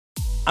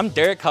I'm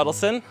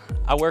Hudelson.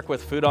 I work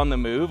with Food on the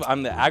Move.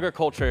 I'm the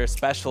agriculture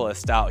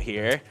specialist out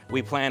here.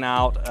 We plan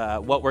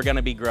out what we're going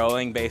to be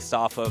growing based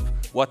off of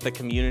what the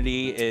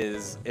community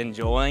is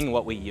enjoying,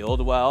 what we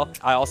yield well.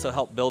 I also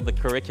help build the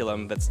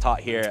curriculum that's taught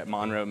here at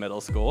Monroe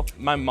Middle School.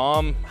 My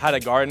mom had a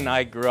garden.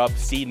 I grew up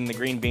seeding the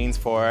green beans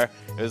for her.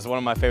 It was one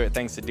of my favorite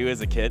things to do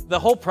as a kid. The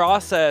whole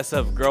process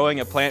of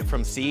growing a plant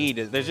from seed,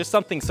 there's just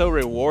something so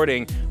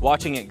rewarding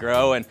watching it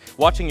grow and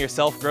watching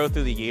yourself grow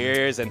through the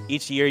years, and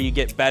each year you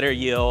get better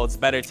yields,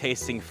 better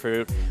tasting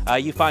fruit,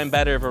 you find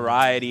better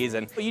varieties,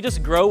 and you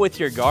just grow with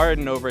your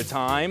garden over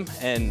time,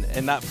 and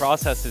that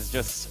process is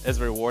just as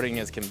rewarding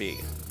as can be.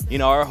 You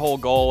know, our whole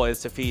goal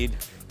is to feed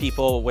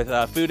people with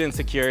food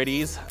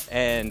insecurities,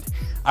 and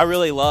I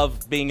really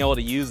love being able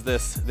to use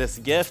this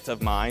gift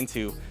of mine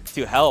to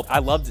help. I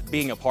loved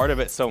being a part of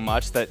it so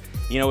much that,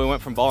 you know, we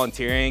went from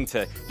volunteering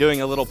to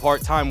doing a little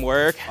part-time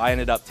work. I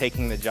ended up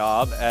taking the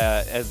job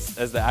as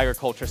the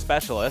agriculture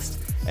specialist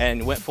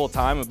and went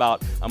full-time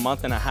about a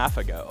month and a half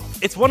ago.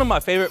 It's one of my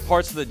favorite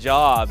parts of the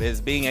job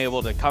is being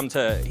able to come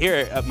to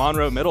here at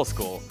Monroe Middle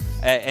School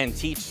and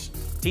teach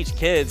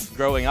kids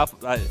growing up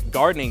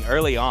gardening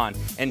early on,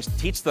 and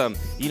teach them,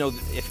 you know,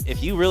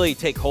 if you really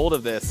take hold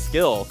of this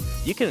skill,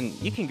 you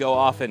can go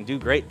off and do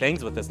great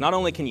things with this. Not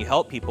only can you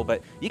help people,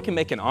 but you can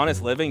make an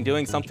honest living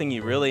doing something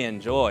you really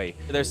enjoy.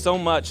 There's so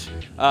much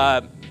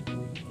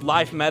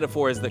life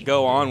metaphors that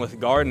go on with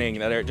gardening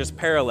that are just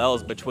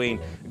parallels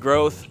between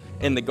growth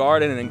in the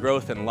garden and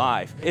growth in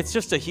life. It's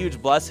just a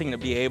huge blessing to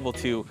be able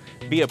to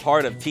be a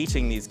part of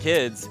teaching these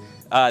kids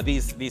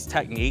these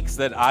techniques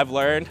that I've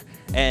learned,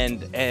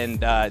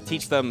 and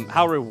teach them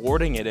how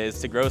rewarding it is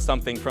to grow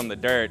something from the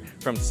dirt,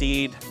 from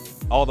seed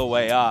all the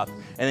way up,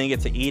 and then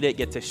get to eat it,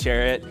 get to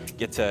share it,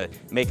 get to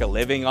make a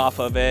living off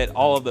of it,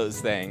 all of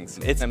those things.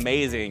 It's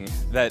amazing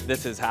that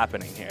this is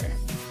happening here.